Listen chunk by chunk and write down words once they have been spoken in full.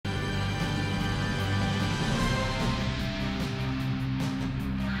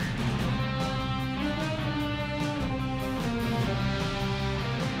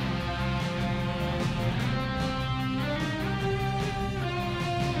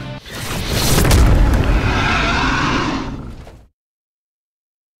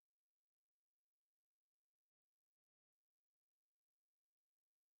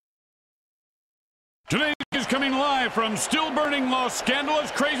Today is coming live from still-burning Los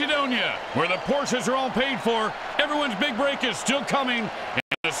Scandalous, Crazydonia, where the Porsches are all paid for. Everyone's big break is still coming. And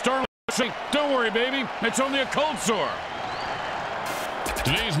the star say, don't worry, baby, it's only a cold sore.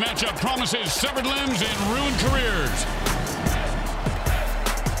 Today's matchup promises severed limbs and ruined careers.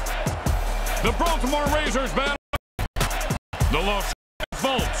 The Brawltimore Razors battle the Los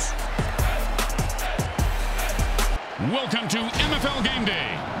Volts. Welcome to MFL Game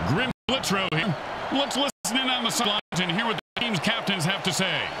Day. Grim Blitzrow here. Let's listen in on the sidelines and hear what the team's captains have to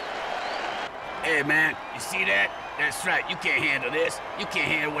say. Hey, man, you see that? That's right. You can't handle this. You can't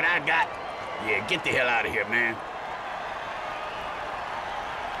handle what I got. Yeah, get the hell out of here, man.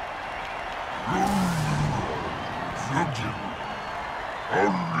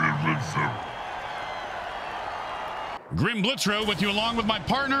 Grim Blitzrow with you along with my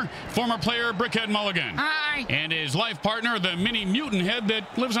partner, former player Brickhead Mulligan. Hi. And his life partner, the mini mutant head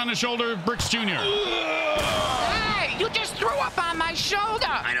that lives on his shoulder, Bricks Jr. Hey, you just threw up on my shoulder.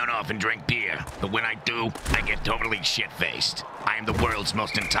 I don't often drink beer, but when I do, I get totally shit-faced. I am the world's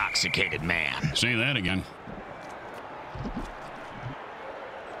most intoxicated man. Say that again.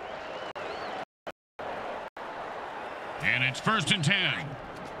 And it's 1st and 10.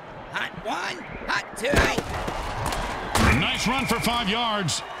 Hot one, hot two. Nice run for 5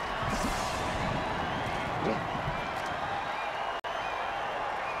 yards.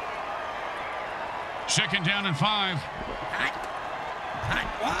 Second down and 5. Hot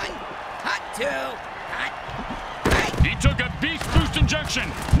one, hot two, hot. He took a beast boost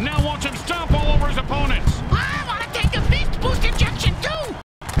injection. Now watch him stomp all over his opponents. I want to take a beast boost injection too.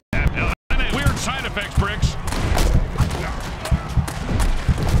 Weird side effects, Bricks.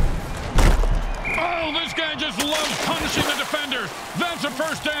 Oh, this guy just loves punishing the defenders. That's a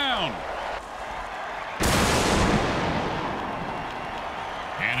 1st down.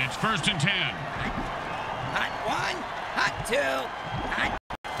 And it's 1st and 10. Hot one, hot two, hot.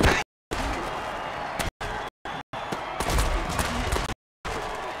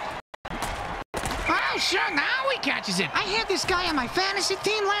 Oh, sure, now he catches it. I had this guy on my fantasy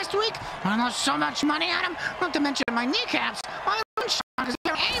team last week. I lost so much money on him, not to mention my kneecaps. My loan shark is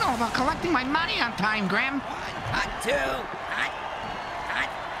very anal about collecting my money on time, Graham. Hot two, hot, hot,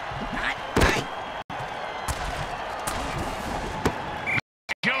 hot.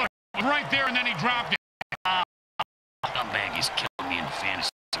 Killer right there, and then he dropped it. Scumbag is killing me in fantasy.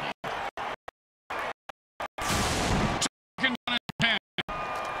 Second down and 10.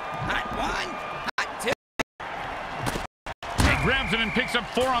 Hot one, hot two. He grabs it and picks up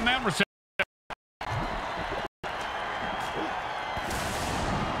 4 on that reception.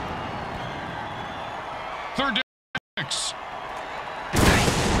 Third down and 6.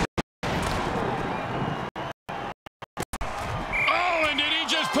 Oh, and did he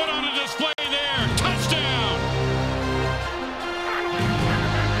just put on a display there? Touchdown!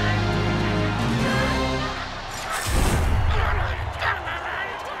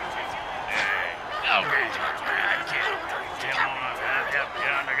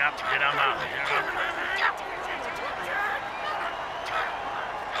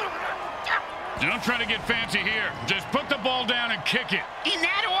 Don't try to get fancy here. Just put the ball down and kick it. In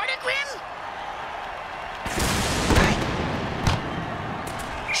that order, Grim?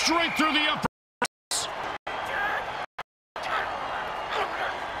 Straight through the upper.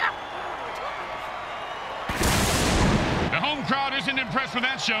 The home crowd isn't impressed with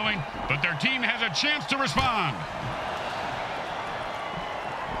that showing, but their team has a chance to respond.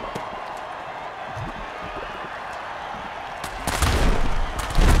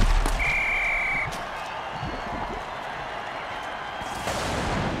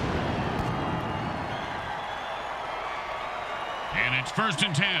 And it's 1st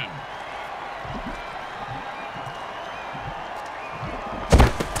and 10.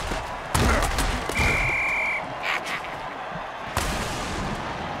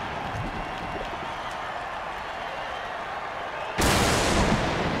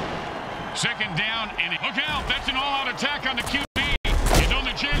 Second down, and look out, that's an all-out attack on the QB. His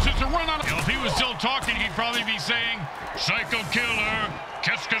only chances to run on. If he was still talking, he'd probably be saying, "Psycho killer,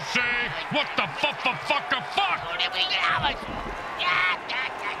 qu'est-ce que c'est? What the fuck?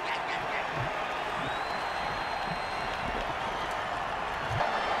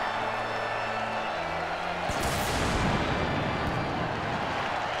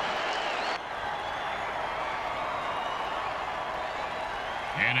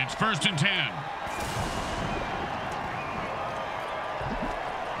 And it's 1st and 10.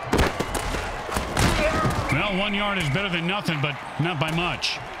 Well, 1 yard is better than nothing, but not by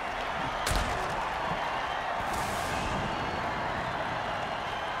much.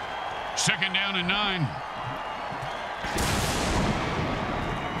 Second Second down and 9.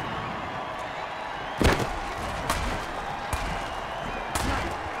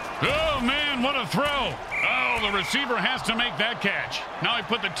 Oh, man, what a throw. Oh, the receiver has to make that catch. Now he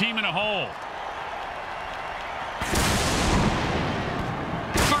put the team in a hole.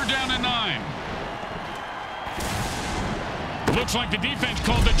 Third down and 9. Looks like the defense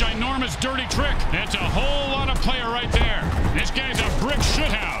called the ginormous dirty trick. That's a whole lot of player right there. This guy's a brick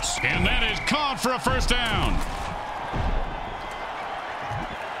shithouse. And that is caught for a first down.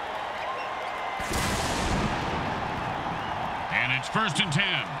 And it's 1st and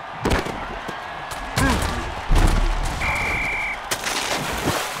 10.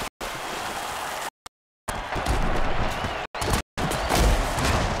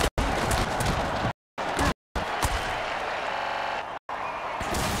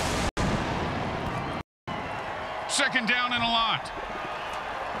 Second down and a lot.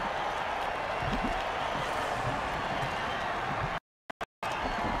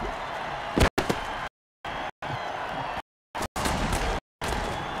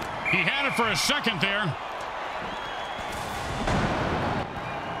 He had it for a second there.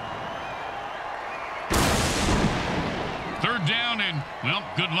 Third down and, well,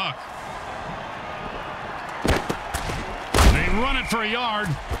 good luck. They run it for a yard.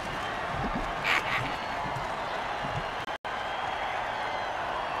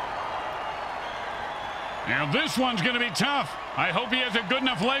 Now this one's going to be tough. I hope he has a good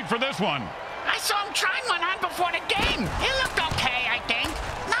enough leg for this one. I saw him trying one on before the game. It looked okay, I think.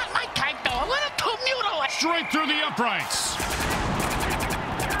 Not my type, though. A little too mutilated. Straight through the uprights.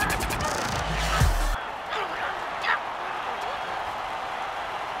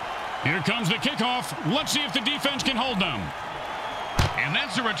 Here comes the kickoff. Let's see if the defense can hold them. And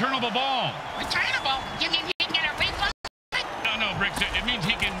that's a returnable ball. Returnable? You mean he can get a refund? No, Bricks, it means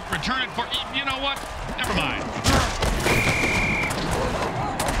he can return it for... You know what? Never mind.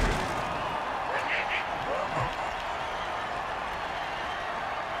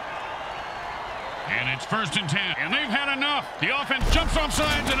 And it's 1st and 10. And they've had enough. The offense jumps off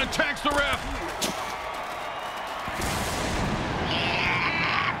sides and attacks the ref.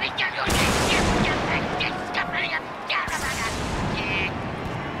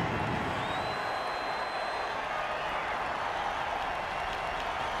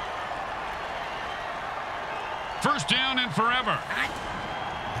 First down and forever. Hot.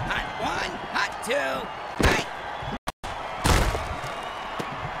 Hot 1, hot 2, hot.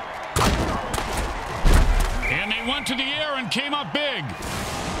 And they went to the air and came up big.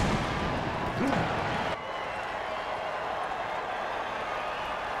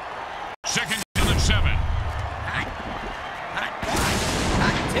 Second down and 7. Hot. Hot 1,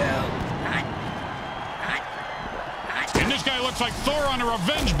 hot 2, hot. Hot. Hot. And this guy looks like Thor on a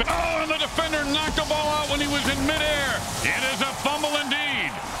revenge. Oh, and the defender knocked the ball out when he was in midair. It is a fumble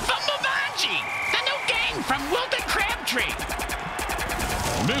indeed. Fumble-mangy, the new game from Wilton Crabtree.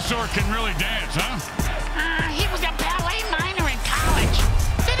 This sort can really dance, huh? He was a ballet minor in college.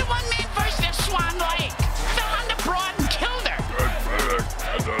 Did a one-man version of Swan Lake. Fell on the broad and killed her.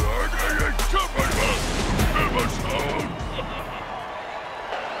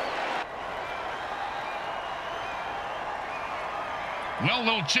 Well,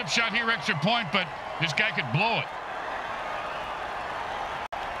 little chip shot here, extra point, but this guy could blow it.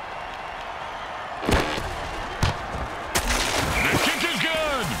 The kick is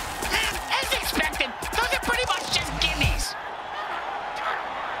good. As expected, those are pretty much just gimmies.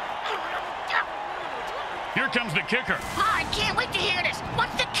 Here comes the kicker. Oh, I can't wait to hear this.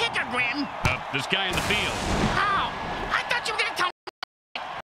 What's the kicker, Grim? This guy in the field. Oh, I thought you were going to tell me.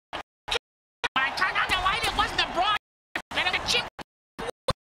 When I turned on the light, it wasn't a broad. Then a chip.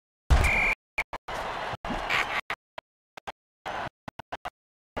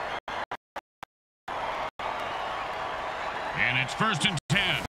 And it's 1st and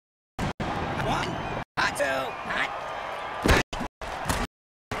 10. 1, hot 2, hot.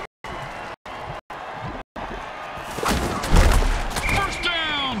 First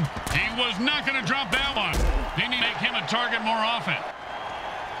down. He was not going to drop that one. They need to make him a target more often.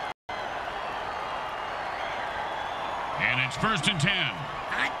 And it's 1st and 10.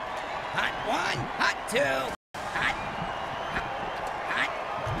 Hot. Hot 1, hot 2, hot. Hot.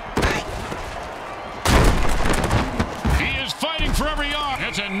 He is fighting for every yard.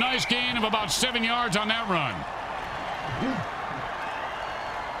 That's a nice gain of about 7 yards on that run.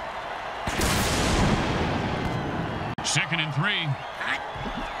 Second and 3. Hot.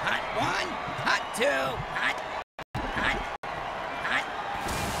 Hot 1, hot 2, hot. Hot. Hot. Hot.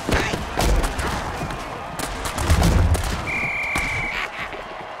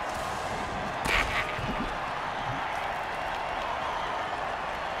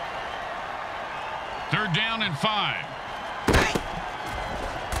 Third down and 5.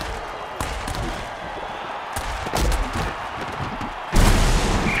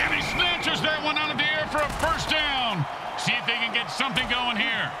 And he snatches that one out of the air for a first down. See if they can get something going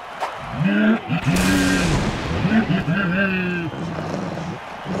here.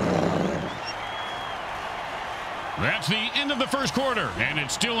 That's the end of the first quarter, and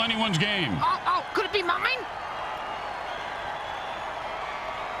it's still anyone's game. Oh, could it be mine?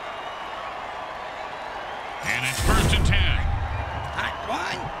 And it's first and 10. Hot 1,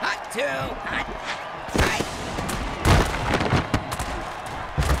 hot 2, hot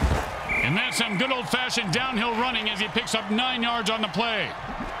 3. And that's some good old-fashioned downhill running as he picks up 9 yards on the play.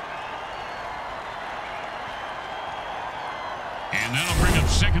 And that'll bring up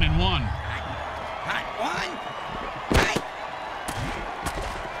second and 1. Hot 1.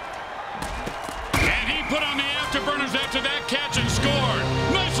 And he put on the afterburners after that catch and scored.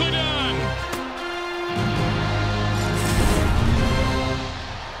 Nicely done.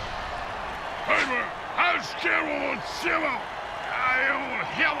 Hey, man, how's Scandalous on Simmo? I own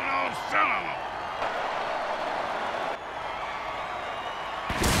heaven on Simmo.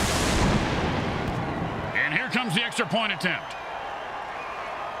 And here comes the extra point attempt.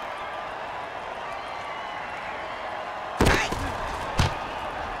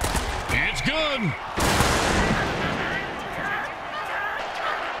 It's good.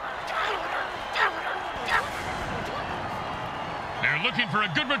 They're looking for a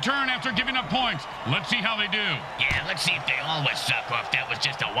good return after giving up points. Let's see how they do. Yeah, let's see if they always suck or if that was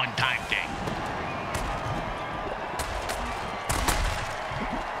just a one-time thing.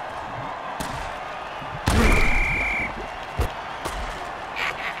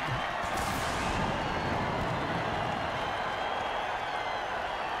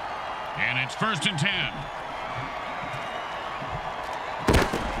 And it's first and 10.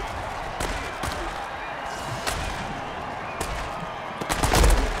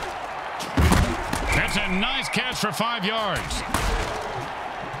 That's a nice catch for 5 yards.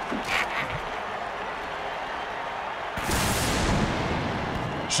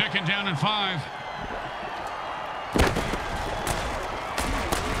 Second down and 5.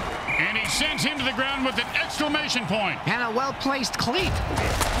 And he sends him to the ground with an exclamation point. And a well-placed cleat.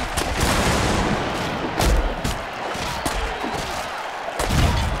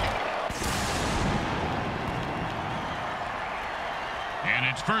 And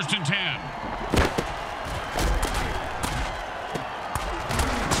it's first and 10.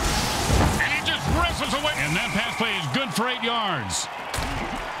 And he just wrestles away. And that pass play is good for 8 yards.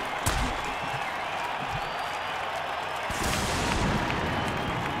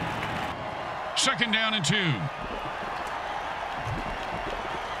 Second down and 2.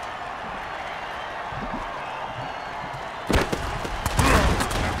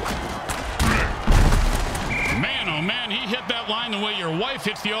 Man, oh man, he hit that line the way your wife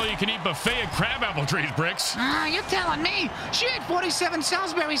hits the all-you-can-eat buffet at crabapple trees, Bricks. You're telling me. She ate 47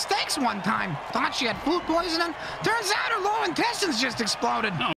 Salisbury steaks one time. Thought she had food poisoning. Turns out her lower intestines just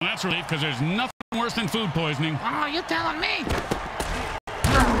exploded. No, that's relief, because there's nothing worse than food poisoning. Oh, you're telling me.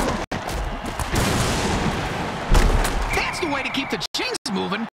 That's the way to keep the chains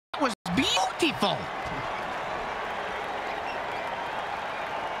moving. That was beautiful.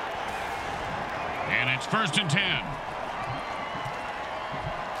 And it's first and 10. And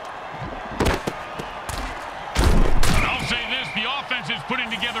I'll say this, the offense is putting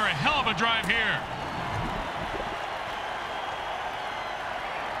together a hell of a drive here.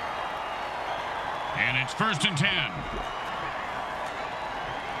 And it's first and 10.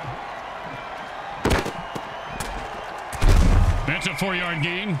 That's a 4-yard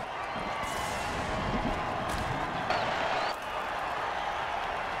gain.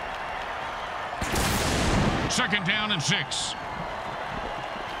 Second down and 6.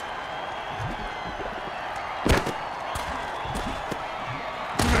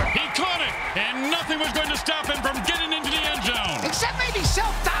 He caught it, and nothing was going to stop him from getting into the end zone. Except maybe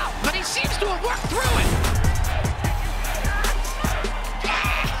self-doubt, but he seems to have worked through it.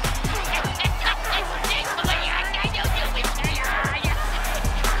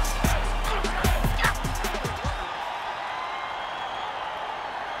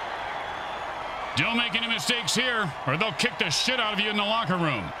 Don't make any mistakes here, or they'll kick the shit out of you in the locker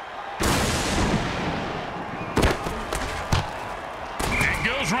room. It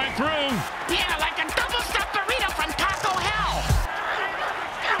goes right through. Yeah, like a double-stuffed burrito from Taco Hell.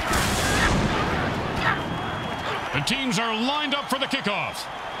 The teams are lined up for the kickoff.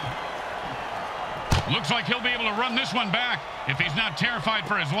 Looks like he'll be able to run this one back if he's not terrified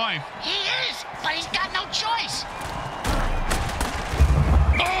for his life. He is, but he's got no choice.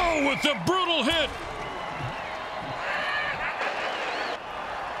 Oh, with the brutal hit.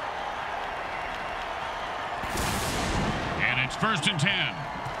 first and 10.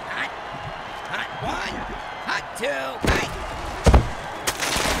 Hot one, hot two,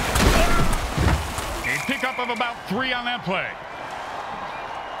 A pickup of about 3 on that play.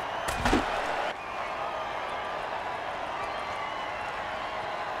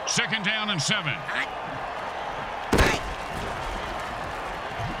 Second down and 7.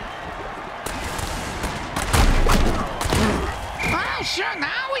 Oh, sure,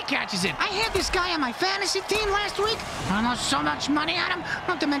 now he catches it. I had this guy on my fantasy team last week. I lost so much money on him,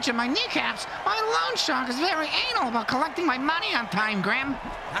 not to mention my kneecaps. My loan shark is very anal about collecting my money on time, Grim.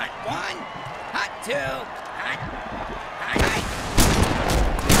 hot one, hot two, hot.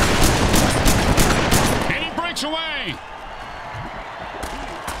 And he breaks away.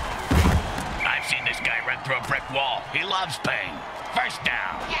 I've seen this guy run through a brick wall. He loves pain. First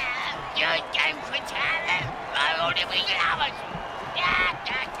down.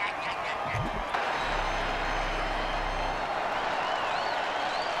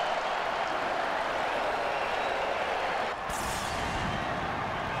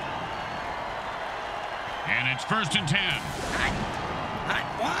 And it's first and 10. Hot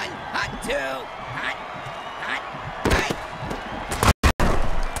one, hot two, hot.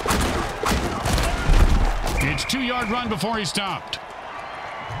 It's 2-yard run before he stopped.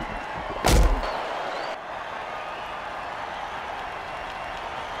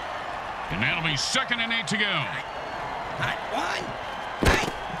 And that'll be second and 8 to go. Hot one,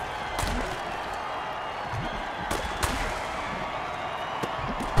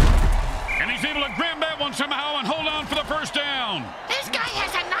 And he's able to grab that one somehow and hold on for the first down. This guy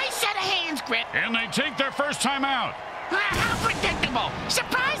has a nice set of hands, Grim. And they take their first time out. How predictable.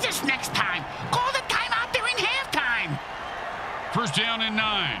 Surprise us next time. Call the timeout during halftime. First down and 9.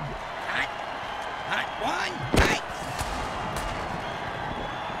 hot one,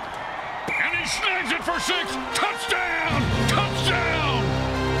 And he snags it for 6. Touchdown! Touchdown!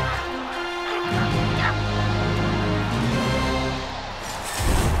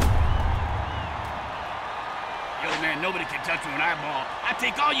 Yo, man, nobody can touch me when I ball. I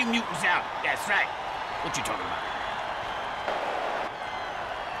take all you mutants out. That's right. What you talking about?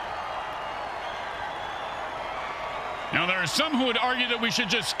 Now, there are some who would argue that we should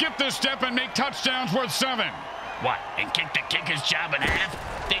just skip this step and make touchdowns worth 7. What, and kick the kicker's job in half?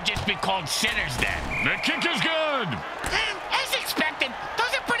 They'd just be called sinners then. The kick is good. As expected,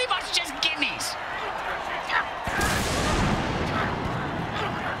 those are pretty much just gimmies.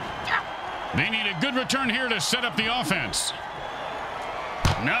 They need a good return here to set up the offense.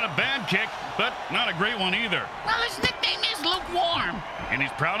 Not a bad kick, but not a great one either. Well, his nickname is Lukewarm. And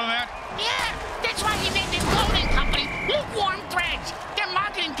he's proud of that? Yeah, that's why he named his clothing company Lukewarm Threads. Their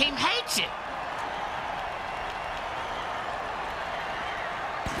marketing team hates it.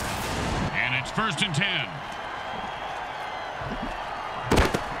 And it's first and 10.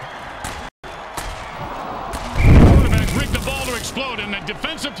 Quarterback rigged the ball to explode, and the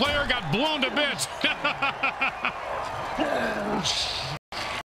defensive player got blown to bits.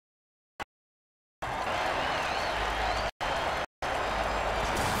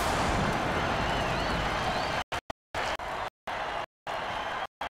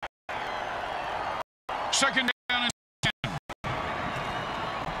 Second down and 10.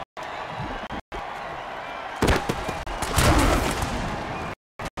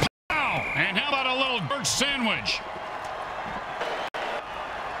 Wow! And how about a little bird sandwich?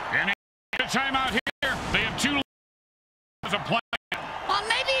 And a timeout here. They have 2 as a plan. Well,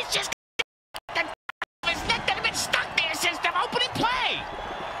 maybe it's just the his neck that have been stuck there since the opening play.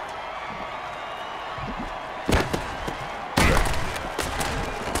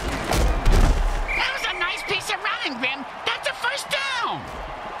 That was a nice piece of running, Grim. That's a first down.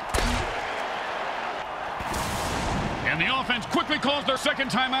 And the offense quickly calls their second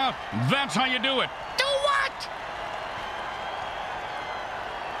timeout. That's how you do it. Do what?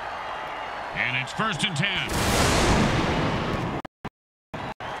 And it's first and 10.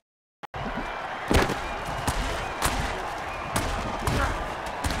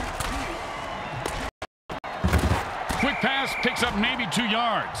 Quick pass picks up maybe 2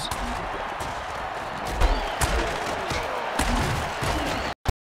 yards.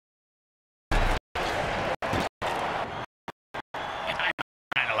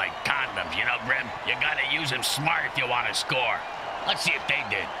 Kind of like condoms, you know, Grim? You gotta use them smart if you want to score. Let's see if they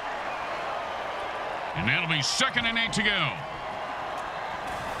did. And that'll be second and 8 to go.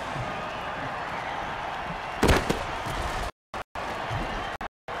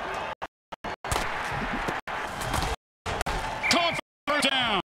 Caught for first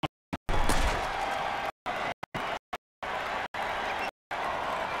down.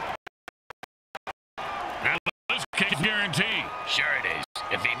 Now this kick is guaranteed.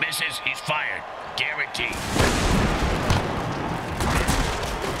 misses, he's fired. Guaranteed.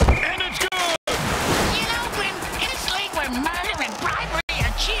 And it's good! You know, Grim, in a league where murder and bribery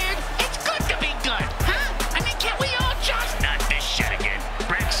are cheered, it's good to be good, huh? I mean, can't we all just... Not this shit again.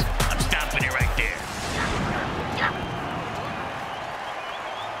 Bricks, I'm stopping it right there.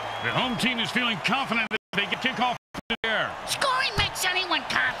 The home team is feeling confident that they can kick off in the air. Scoring makes anyone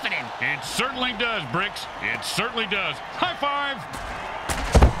confident. It certainly does, Bricks. It certainly does. High five!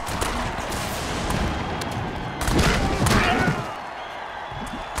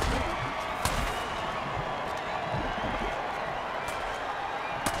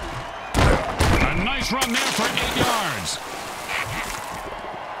 A nice run there for 8 yards.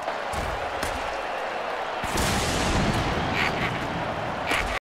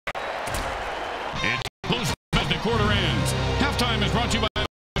 It's close as the quarter ends. Halftime is brought to you by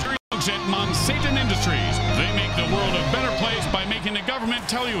at Monsatan Industries. They make the world a better place by making the government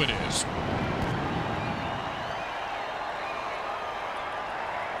tell you it is.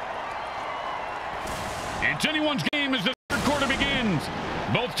 It's anyone's game as the third quarter begins.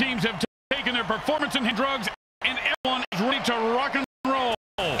 Both teams have taken their performance in drugs, and everyone is ready to rock and roll.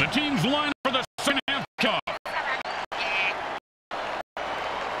 The teams line up for the second half kickoff.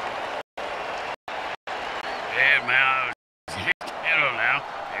 Yeah, man. Hello now.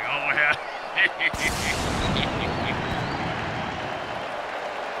 Oh, yeah.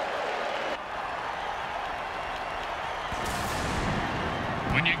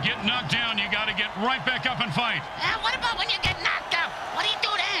 When you get knocked down, you got to get right back up and fight. What about when you get knocked out? What do you do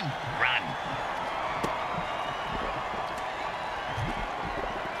then? Run.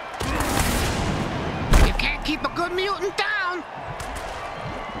 You can't keep a good mutant down.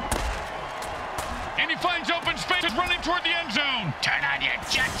 And he finds open space, is running toward the end zone. Turn on your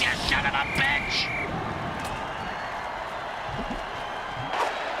jet, you son of a bitch.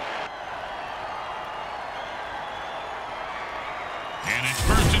 And it's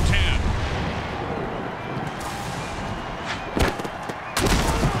 1st and 10.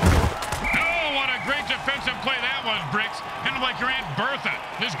 Oh, what a great defensive play that was, Bricks. Kind of like your Aunt Bertha.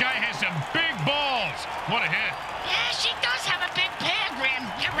 This guy has some big balls. What a hit. Yeah, she does have a big pair, Grim.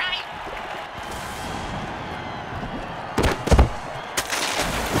 You're right.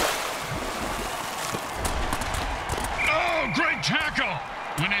 Oh, great tackle.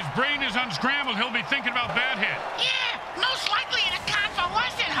 When his brain is unscrambled, he'll be thinking about that hit. Yeah, most likely in a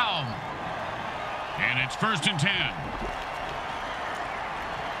convalescent home. And it's 1st and 10.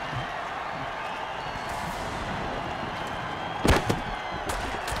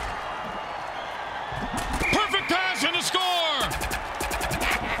 Perfect pass and a score!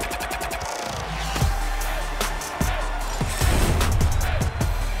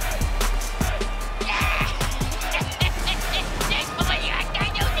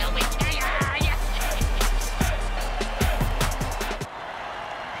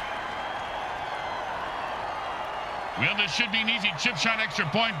 Well, this should be an easy chip shot extra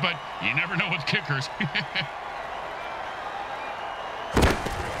point, but you never know with kickers.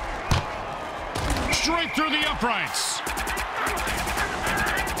 Straight through the uprights.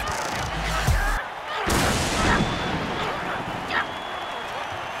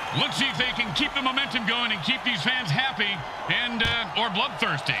 Let's see if they can keep the momentum going and keep these fans happy and or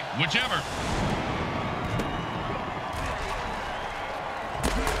bloodthirsty, whichever.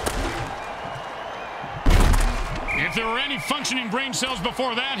 If there were any functioning brain cells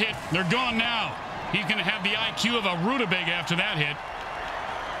before that hit, they're gone now. He's going to have the IQ of a rutabaga after that hit.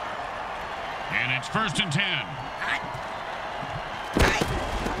 And it's 1st and 10.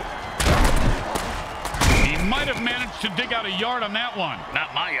 He might have managed to dig out a yard on that one.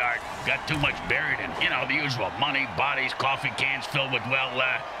 Not my yard. Got too much buried in, you know, the usual money, bodies, coffee cans filled with, well,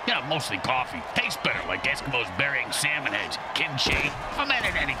 you know, mostly coffee. Tastes better, like Eskimos burying salmon heads. Kimchi,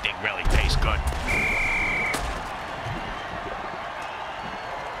 fermented anything really tastes good.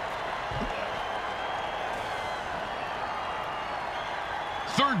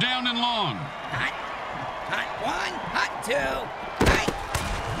 Third down and long. Hot one, hot two.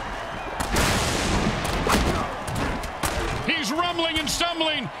 He's rumbling and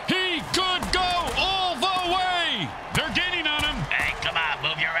stumbling. He could go all the way. They're gaining on him. Hey, come on,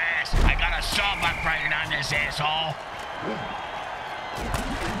 move your ass. I got a sawbuck riding on this asshole.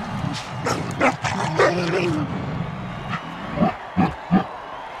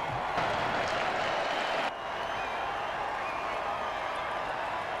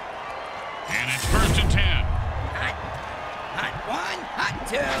 And it's 1st and 10. Hot one, hot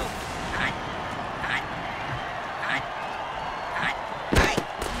two. Hot.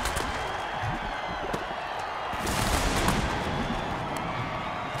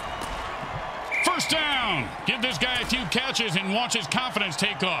 touches and watch his confidence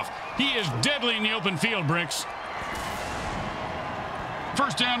take off. He is deadly in the open field, Bricks.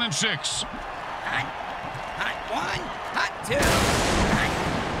 First down and 6. Hot. Hot 1. Hot 2. Hot.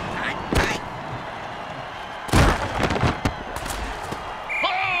 Hot. Hot.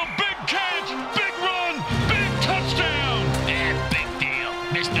 Oh, big catch, big run, big touchdown. Yeah, big deal.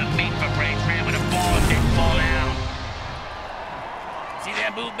 Mr. Meat for Brains ran with a ball and didn't fall down. See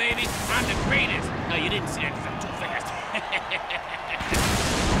that move, baby? I'm the greatest. No, you didn't see that because I'm too fast.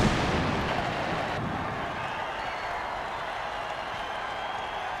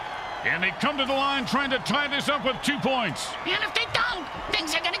 And they come to the line trying to tie this up with 2 points. And if they don't,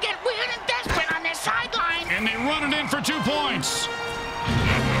 things are going to get weird and desperate on their sideline. And they run it in for 2 points.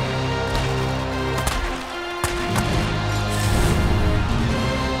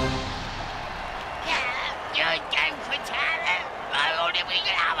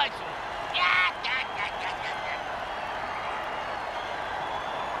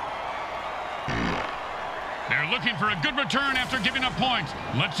 They're looking for a good return after giving up points.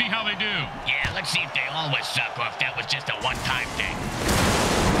 Let's see how they do. Yeah, let's see if they always suck or if that was just a one-time thing.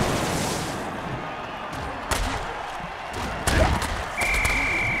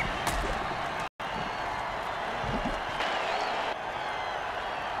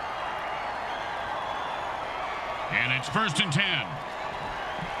 And it's 1st and 10.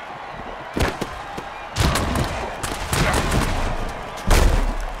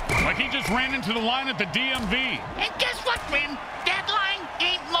 Like he just ran into the line at the DMV. And guess what, Finn? That line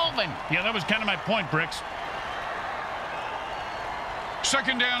ain't moving. Yeah, that was kind of my point, Bricks.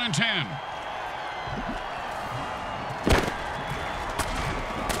 2nd down and 10.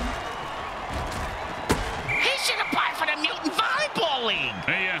 He should apply for the Mutant Volleyball League.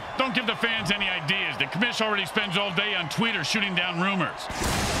 Hey, don't give the fans any ideas. The commish already spends all day on Twitter shooting down rumors.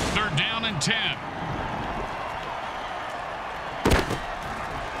 3rd down and 10.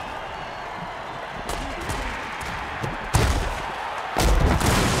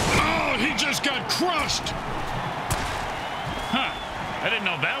 He just got crushed. Huh. I didn't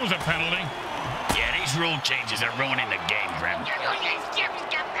know that was a penalty. Yeah, these rule changes are ruining the game, Grim.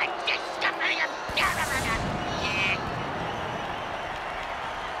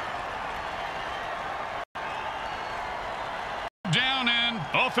 Down and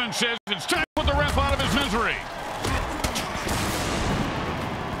offense says it's time to put the ref out of his misery.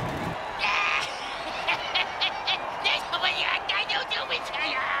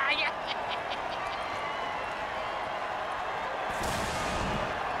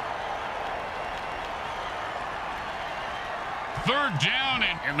 Third down,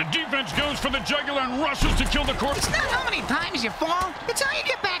 and the defense goes for the jugular and rushes to kill the corpse. It's not how many times you fall, it's how you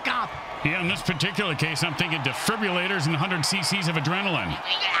get back up. Yeah, in this particular case, I'm thinking defibrillators and 100 cc's of adrenaline.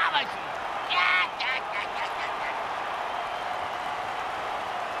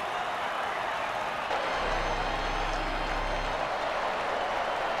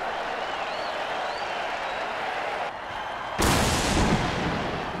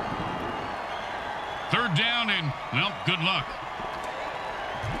 Third down, and, well, good luck.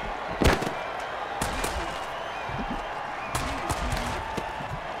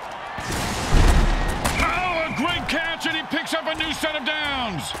 Great catch, and he picks up a new set of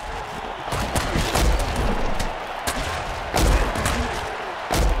downs.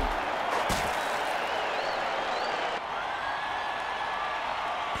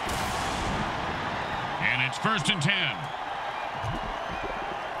 And it's 1st and 10.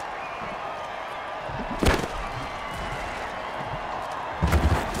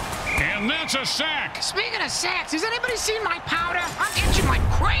 And that's a sack. Speaking of sacks, has anybody seen my powder? I'm itching like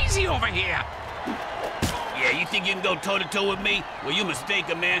crazy over here. Yeah, you think you can go toe-to-toe with me? Well, you're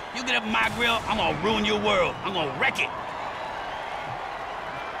mistaken, man. You get up my grill, I'm gonna ruin your world. I'm gonna wreck it.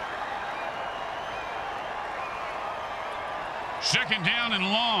 Second down and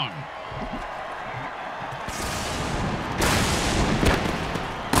long.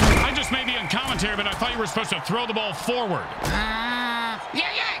 I just made the commentary, but I thought you were supposed to throw the ball forward.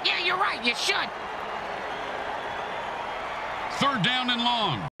 Yeah, you're right. You should. Third down and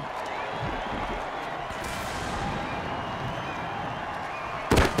long.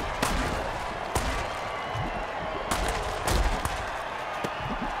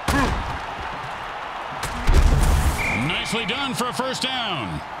 Nicely done for a first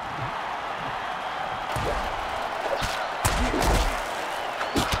down.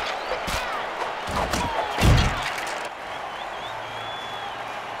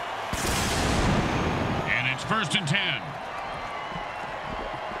 And it's 1st and 10.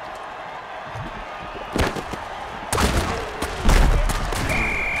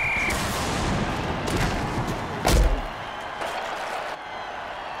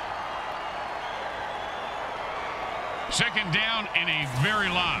 Second down and a very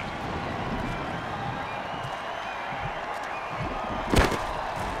lot.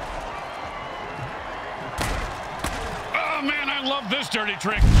 Oh, man, I love this dirty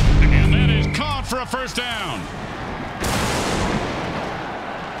trick. And that is caught for a first down.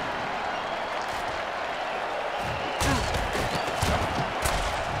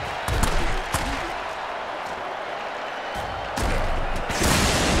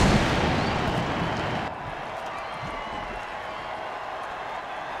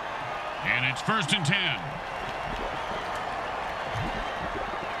 And it's 1st and 10.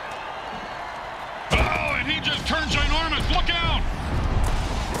 Oh, and he just turns ginormous. Look out!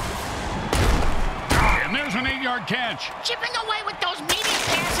 And there's an 8-yard catch. Chipping away with those medium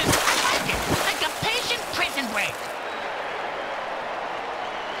passes. I like it. Like a patient prison break.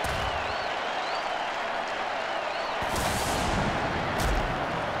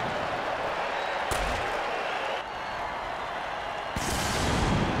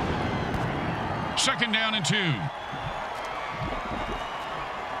 Second down and 2.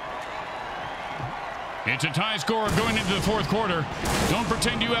 It's a tie score going into the 4th quarter. Don't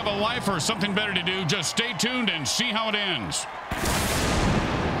pretend you have a life or something better to do. Just stay tuned and see how it ends.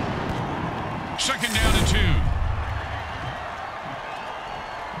 Second down and 2.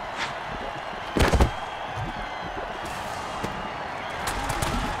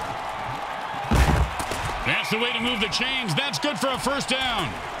 That's the way to move the chains. That's good for a first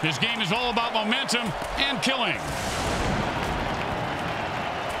down. This game is all about momentum and killing.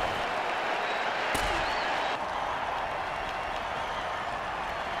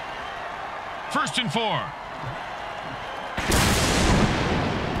 First and 4.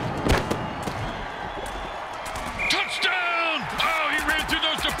 Touchdown! Oh, he ran through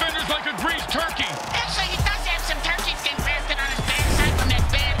those defenders like a greased turkey. Actually, he does have some turkey skin resting on his backside from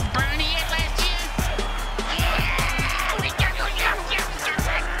that bad burn he had last year.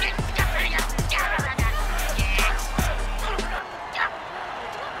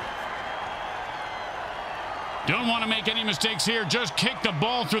 Don't want to make any mistakes here. Just kick the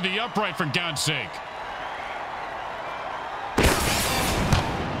ball through the upright, for God's sake.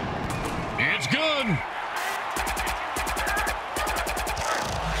 It's good.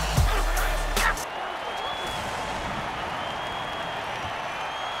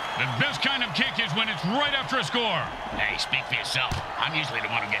 The best kind of kick is when it's right after a score. Hey, speak for yourself. I'm usually the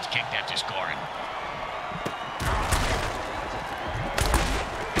one who gets kicked after scoring.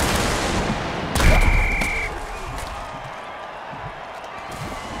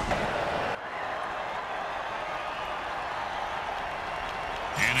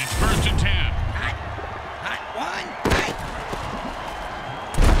 And it's 1st and 10. Hot one. Hot.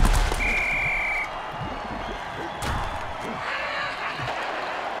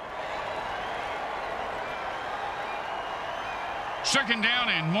 Second down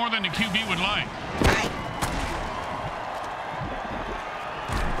and more than the QB would like.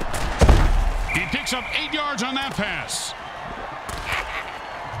 He picks up 8 yards on that pass.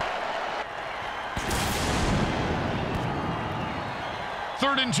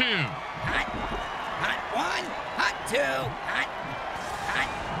 Third and 2. Hot. Hot one. Hot two. Hot. Hot.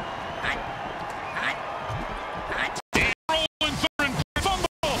 Hot. Hot. Hot. Rolling third and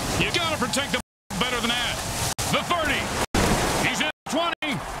fumble. You got to protect the better than that. The 30. He's in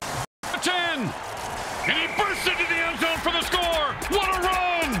 20. The 10. And he bursts into the end zone for the score. What a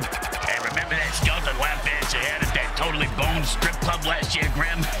run! Hey, remember that skeleton lap dance you had at that totally boned strip club last year,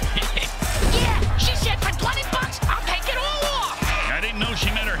 Grim? Yeah, she said for $20, I'll take it all off. I didn't know she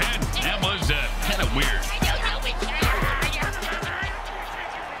met her head. That was kind of weird.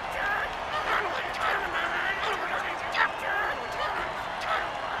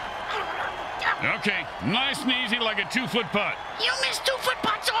 Okay, nice and easy like a 2-foot putt. You miss 2-foot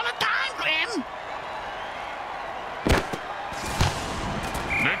putts all the time, Grim.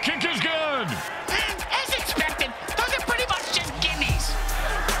 The kick is good. As expected, those are pretty much just gimmies.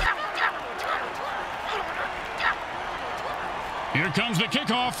 Here comes the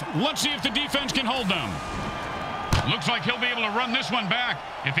kickoff. Let's see if the defense can hold them. Looks like he'll be able to run this one back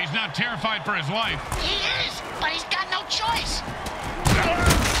if he's not terrified for his life. He is, but he's got no choice.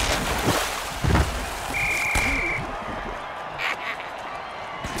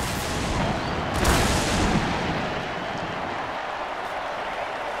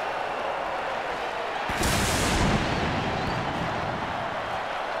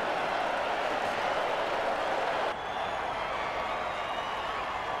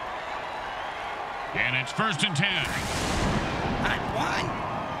 And it's 1st and 10. Hot one.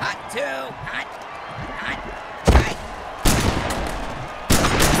 Hot two. Hot. Hot. Hot.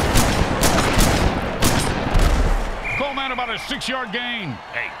 a 6-yard gain.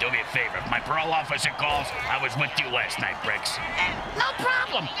 Hey, do me a favor. If my parole officer calls, I was with you last night, Bricks. No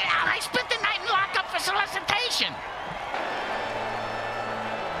problem. I spent the night in lockup for solicitation.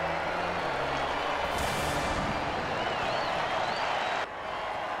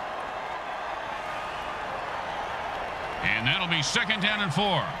 And that'll be 2nd down and 4.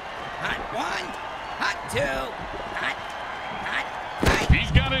 Hot 1, hot 2, hot.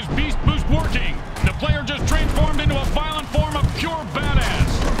 He's got his beast boost working. The player just transformed into a violent form of pure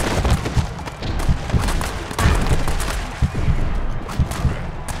badass.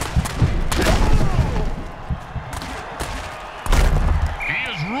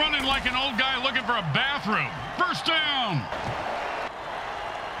 He is running like an old guy looking for a bathroom. First down.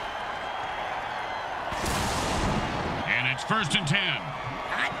 And it's 1st and 10.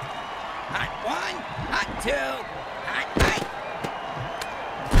 Hot 1, hot 2, hot.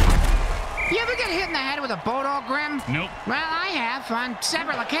 You ever get hit in the head with a Bodog, Grim? Nope. Well, I have on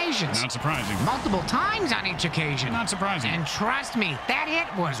several occasions. Not surprising. Multiple times on each occasion. Not surprising. And trust me, that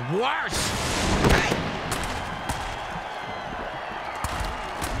hit was worse.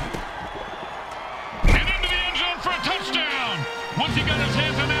 And into the end zone for a touchdown. Once he got his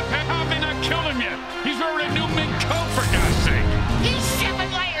hands on that pass, how may not killed him yet? He's wearing a new mink coat, for God's sake. These 7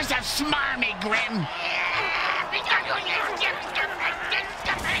 layers of smarmy, Grim.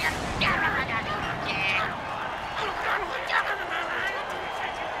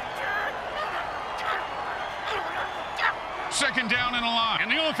 Second down and a lot.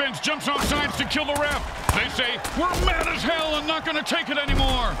 And the offense jumps on sides to kill the ref. They say, we're mad as hell and not going to take it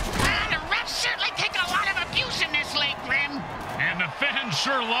anymore. The refs certainly take a lot of abuse in this league, Grim. And the fans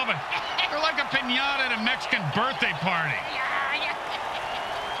sure love it. They're like a piñata at a Mexican birthday party.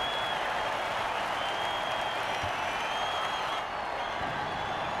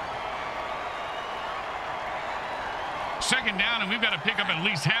 Second down, and we've got to pick up at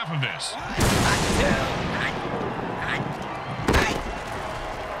least half of this.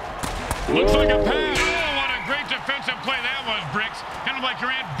 Looks like a pass. Oh, what a great defensive play that was, Bricks. Kind of like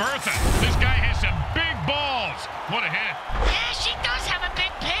your Aunt Bertha. This guy has some big balls. What a hit. Yeah, she does have a big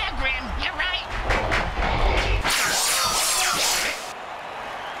pair, Grim. You're right.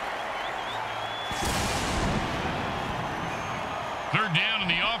 Third down, and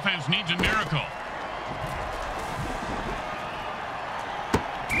the offense needs a miracle.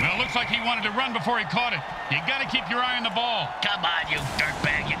 Well, it looks like he wanted to run before he caught it. You got to keep your eye on the ball. Come on, you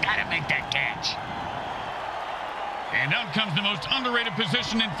dirtbag. You got to make that catch. And out comes the most underrated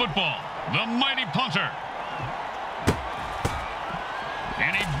position in football, the mighty punter.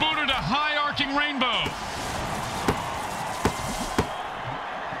 And he booted a high-arcing rainbow.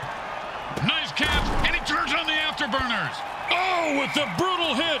 Nice catch, and he turns on the afterburners. Oh, with the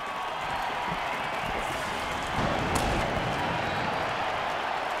brutal hit.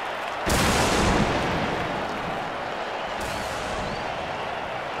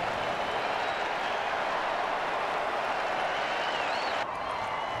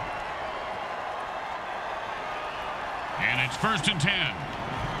 And it's 1st and 10.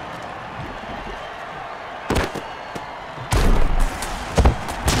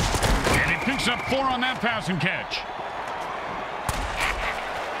 And he picks up 4 on that passing catch.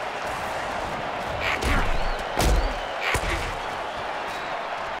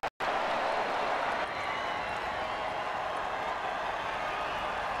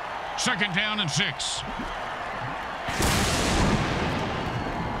 Second down and 6.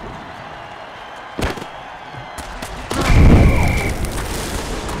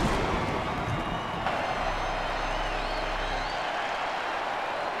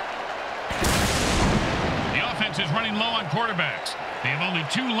 Is running low on quarterbacks. They have only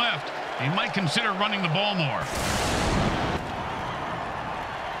 2 left. They might consider running the ball more.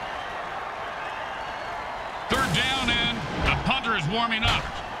 Third down, and the punter is warming up.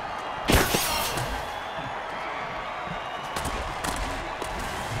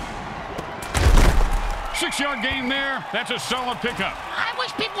 Six-yard gain there. That's a solid pickup. I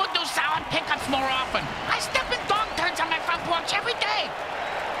wish people would do solid pickups more often. I step in dog turns on my front porch every day.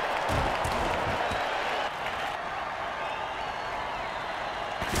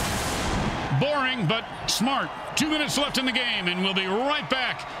 Boring, but smart. 2 minutes left in the game, and we'll be right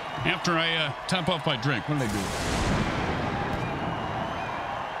back after I top off my drink. What did I do?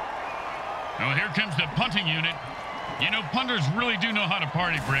 Well, here comes the punting unit. You know, punters really do know how to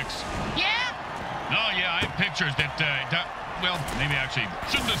party, Bricks. Yeah? Oh, yeah, I have pictures that, well, maybe I actually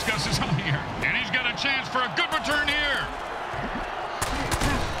shouldn't discuss this on here. And he's got a chance for a good return here.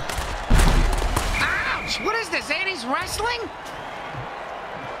 Ouch! What is this, 80s wrestling?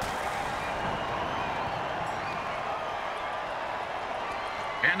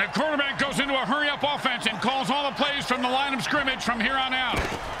 And the quarterback goes into a hurry-up offense and calls all the plays from the line of scrimmage from here on out.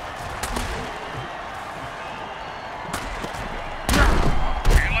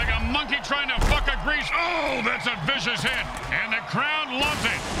 And like a monkey trying to fuck a grease. Oh, that's a vicious hit. And the crowd loves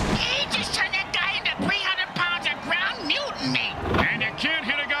it. He just turned that guy into 300 pounds of ground mutiny. And you can't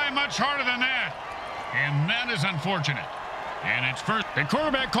hit a guy much harder than that. And that is unfortunate. And it's first. The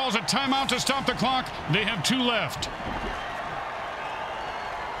quarterback calls a timeout to stop the clock. They have 2 left.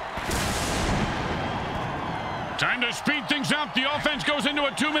 Time to speed things up. The offense goes into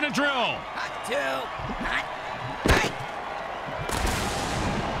a 2-minute drill. Hot 2. Hot.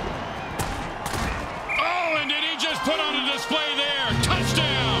 Oh, and did he just put on a display there?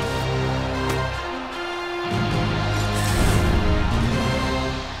 Touchdown!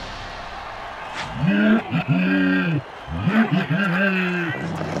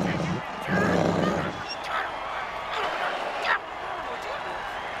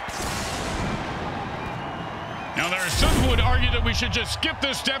 Now, there are some who would argue that we should just skip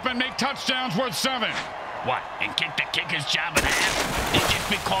this step and make touchdowns worth 7. What, and kick the kicker's job in half? They'd just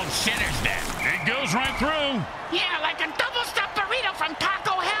be called sinners then. It goes right through. Yeah, like a double-stuffed burrito from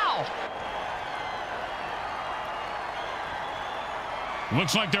Taco Hell.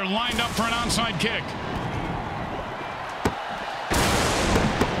 Looks like they're lined up for an onside kick.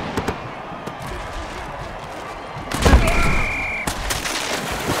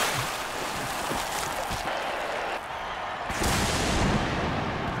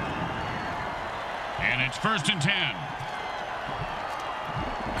 And it's 1st and 10.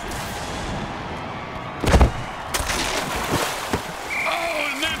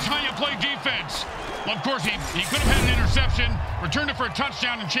 Oh, and that's how you play defense. Well, of course, he could have had an interception, returned it for a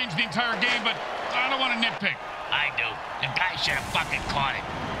touchdown, and changed the entire game, but I don't want to nitpick. I do. The guy should have fucking caught it.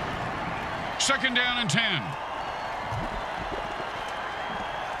 2nd down and 10.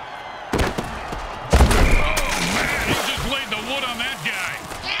 Oh, man, he just laid the wood on that guy.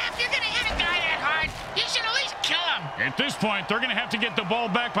 Yeah, if you're going to hit a guy that hard, you should at least kill him. At this point, they're going to have to get the ball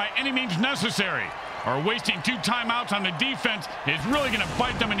back by any means necessary, or wasting 2 timeouts on the defense is really going to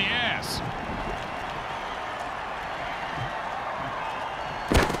bite them in the ass.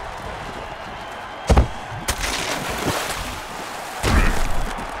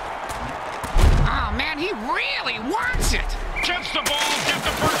 Oh, man, he really wants it. Catch the ball, get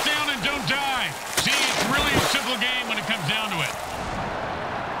the 1st down, and don't die. See, it's really a simple game when it comes down to it.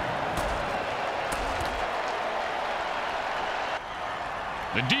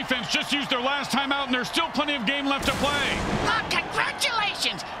 The defense just used their last timeout, and there's still plenty of game left to play. Oh,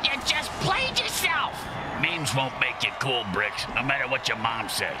 congratulations. You just played yourself. Memes won't make you cool, Bricks, no matter what your mom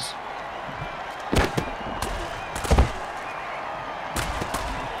says.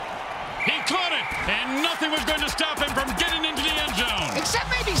 He caught it, and nothing was going to stop him from getting into the end zone. Except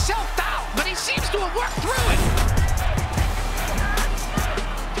maybe self-doubt, but he seems to have worked through it.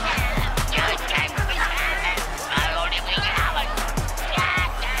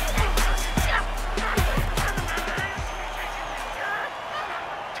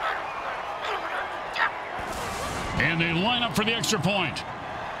 And they line up for the extra point.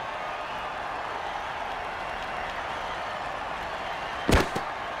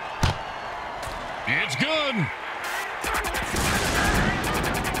 It's good.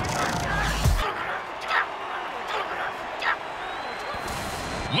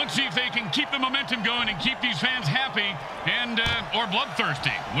 Let's see if they can keep the momentum going and keep these fans happy and or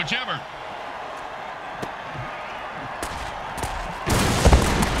bloodthirsty, whichever.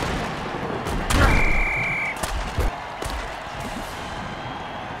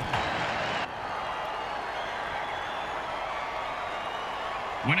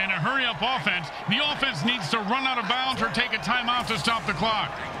 When in a hurry-up offense, the offense needs to run out of bounds or take a timeout to stop the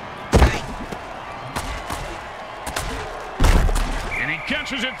clock. And he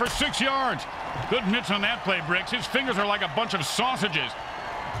catches it for 6 yards. Good mitts on that play, Bricks. His fingers are like a bunch of sausages.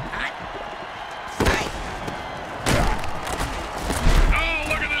 Oh,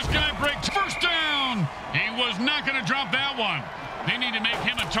 look at this guy break. 1st down. He was not going to drop that one. They need to make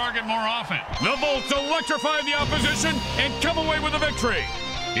him a target more often. The Bolts electrify the opposition and come away with a victory.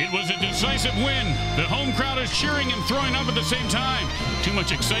 It was a decisive win. The home crowd is cheering and throwing up at the same time. Too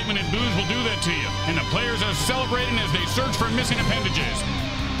much excitement and booze will do that to you. And the players are celebrating as they search for missing appendages.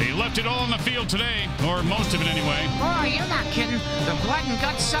 They left it all on the field today, or most of it anyway. Boy, you're not kidding. The blood and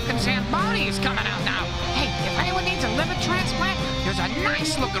gut sucking Zamboni is coming out now. Hey, if anyone needs a liver transplant, there's a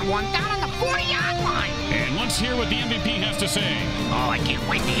nice-looking one down on the 40-yard line. And let's hear what the MVP has to say. Oh, I can't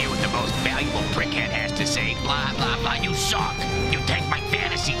wait to hear what the most valuable prickhead has to say. Blah, blah, blah. You suck. You tanked my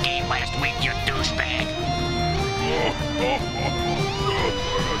fantasy game last week, you douchebag.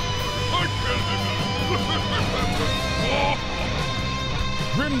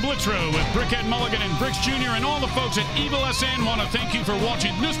 Grim Blitzrow with Brickhead Mulligan and Bricks Jr. and all the folks at Evil SN want to thank you for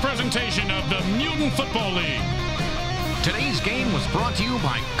watching this presentation of the Mutant Football League. Today's game was brought to you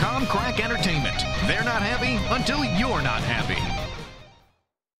by Comcrack Entertainment. They're not happy until you're not happy.